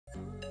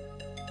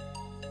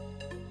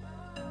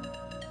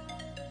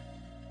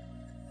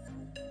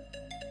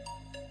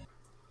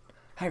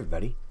Hi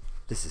everybody,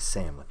 this is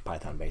Sam with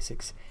Python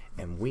Basics,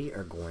 and we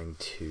are going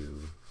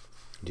to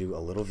do a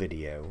little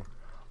video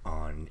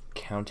on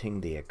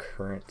counting the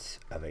occurrence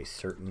of a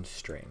certain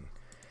string.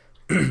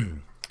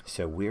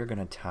 So we're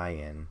going to tie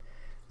in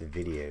the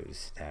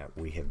videos that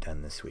we have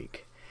done this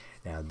week.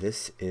 Now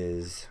this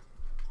is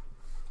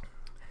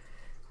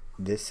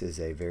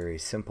a very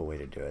simple way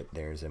to do it.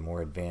 There's a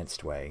more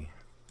advanced way.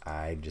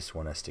 I just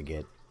want us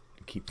to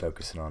keep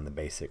focusing on the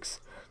basics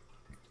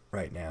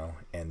right now,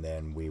 and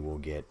then we will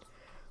get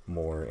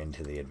more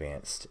into the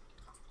advanced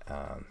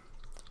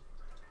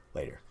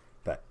later.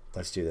 But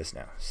let's do this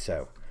now.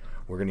 So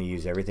we're going to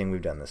use everything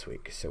we've done this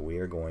week. So we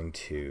are going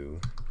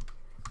to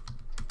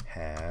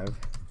have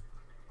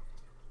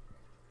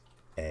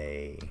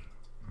we're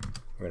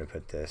going to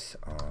put this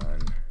on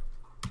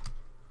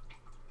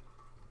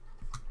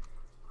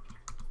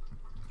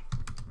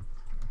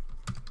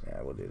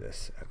we'll do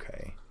this.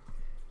 Okay,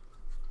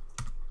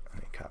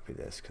 let me copy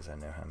this because I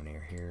know how many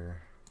are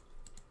here.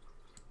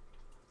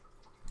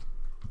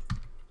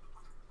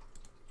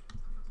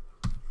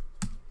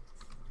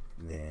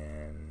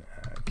 Then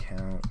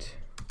count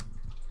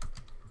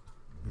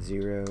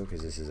 0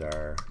 because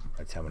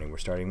that's how many we're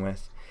starting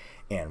with,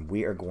 and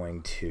we are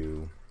going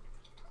to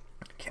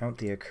count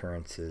the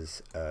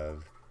occurrences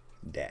of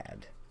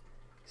dad.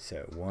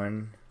 So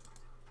 1,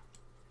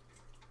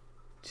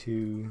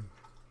 2,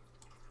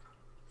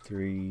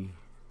 3,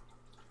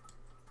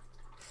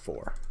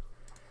 4.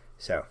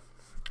 So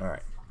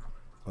alright,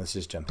 let's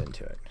just jump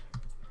into it.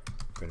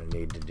 We're going to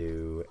need to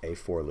do a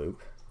for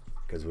loop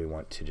because we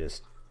want to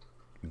just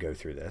go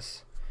through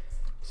this.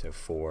 So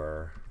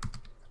for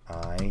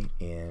I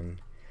in,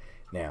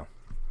 now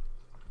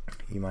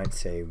you might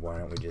say, why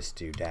don't we just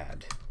do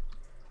dad?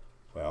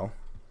 Well,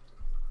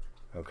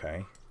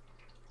 okay,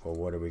 well,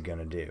 what are we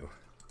gonna do?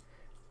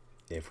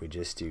 If we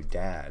just do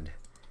dad,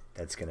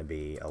 that's gonna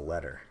be a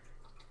letter.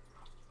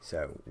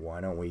 So why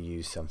don't we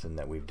use something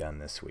that we've done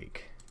this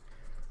week?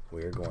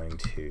 We're going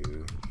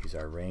to use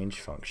our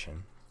range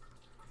function,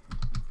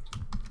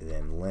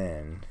 then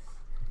len,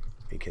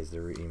 because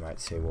you might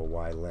say, well,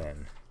 why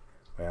len?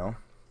 Well,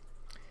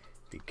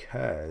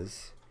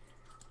 because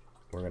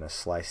we're going to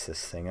slice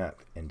this thing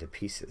up into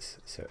pieces.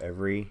 So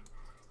every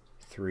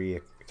three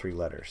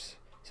letters.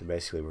 So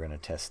basically we're going to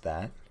test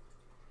that,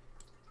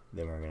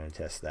 then we're going to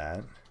test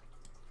that,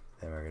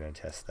 then we're going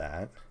to test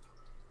that,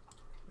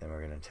 then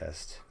we're going to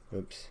test,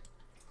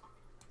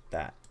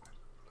 that.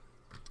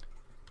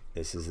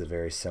 This is a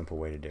very simple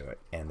way to do it.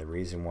 And the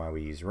reason why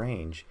we use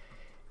range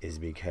is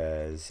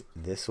because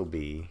this will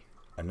be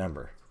a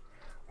number,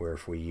 where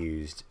if we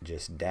used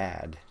just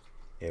dad,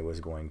 it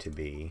was going to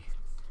be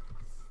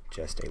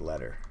just a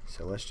letter.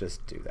 So let's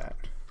just do that.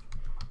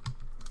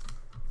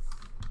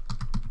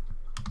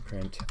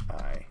 Print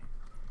I.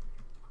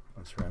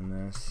 Let's run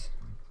this.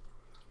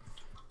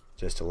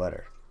 Just a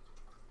letter.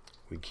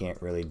 We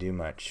can't really do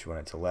much when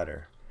it's a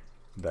letter,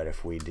 but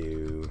if we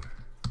do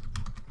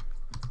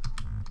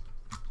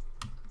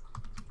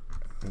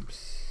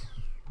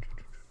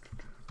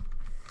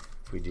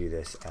if we do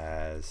this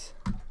as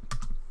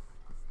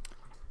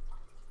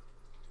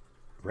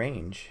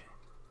range,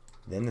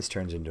 then this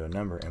turns into a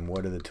number. And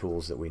what are the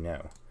tools that we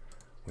know?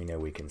 We know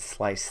we can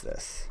slice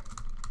this,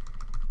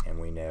 and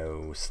we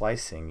know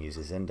slicing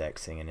uses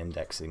indexing, and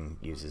indexing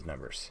uses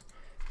numbers.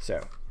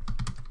 So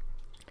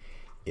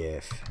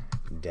if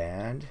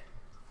dad,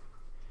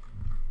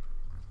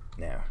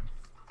 now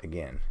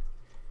again,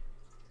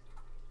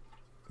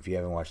 if you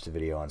haven't watched the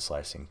video on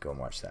slicing, go and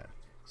watch that.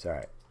 So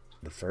alright,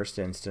 the first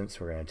instance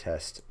we're going to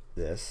test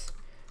this,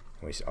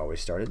 and we always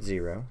start at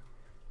 0.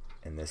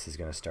 And this is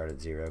going to start at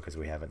 0 because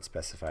we haven't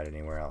specified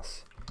anywhere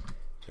else.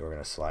 So we're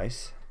going to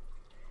slice,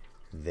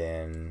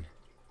 then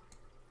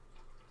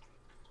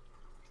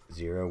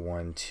 0,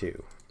 1,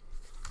 2.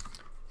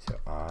 So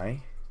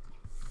I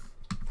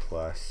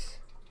plus,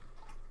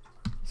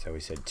 so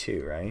we said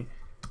 2, right?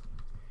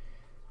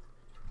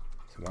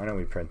 So why don't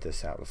we print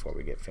this out before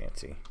we get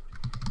fancy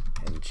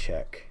and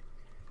check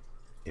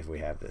if we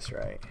have this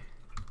right.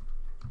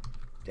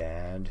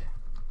 Dad,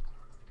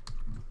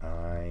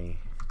 I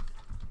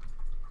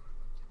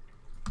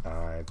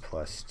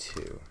plus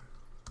 2.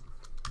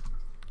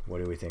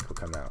 What do we think will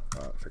come out?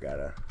 Oh,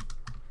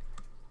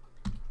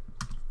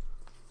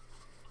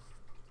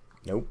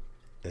 nope,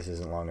 this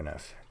isn't long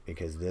enough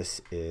because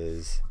this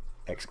is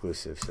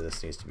exclusive, so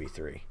this needs to be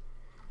 3.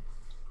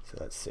 So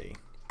let's see.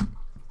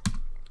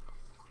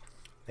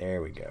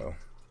 There we go.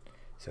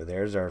 So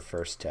there's our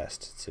first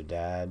test. So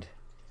dad,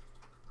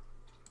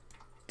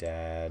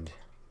 dad,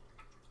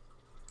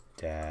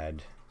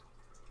 dad,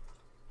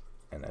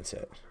 and that's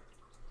it.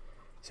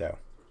 So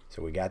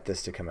we got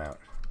this to come out.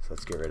 So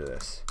let's get rid of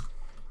this.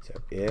 So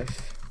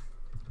if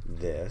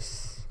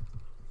this,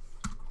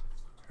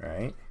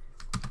 right,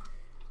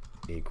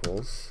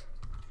 equals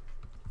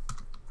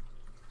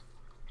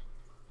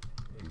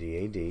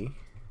DAD,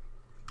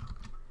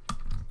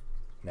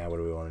 now what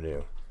do we want to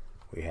do?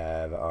 We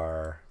have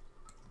our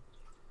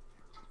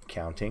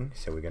counting,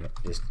 so we're going to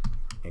just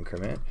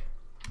increment.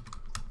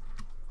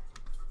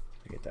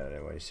 Get that out of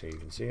the way so you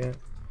can see it.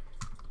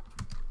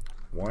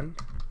 1.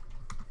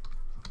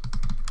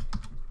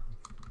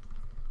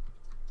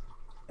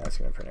 That's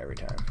going to print every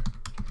time.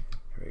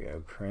 Here we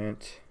go,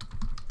 print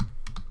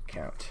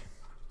count.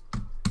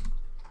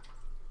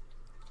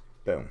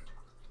 Boom.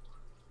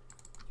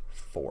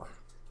 4.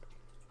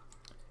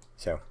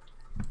 So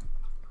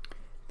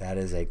that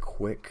is a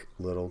quick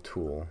little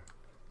tool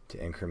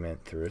to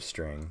increment through a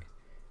string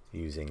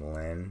using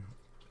len,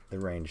 the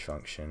range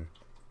function,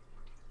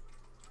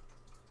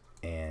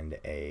 and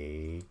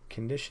a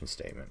condition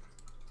statement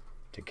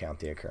to count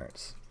the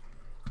occurrence.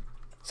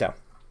 So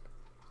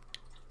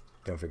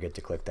don't forget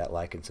to click that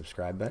like and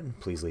subscribe button.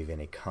 Please leave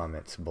any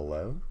comments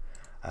below.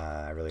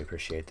 I really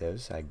appreciate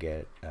those. I've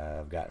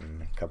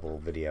gotten a couple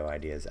video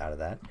ideas out of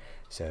that.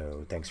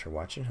 So thanks for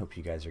watching. Hope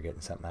you guys are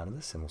getting something out of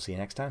this, and we'll see you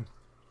next time.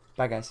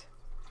 Bye, guys.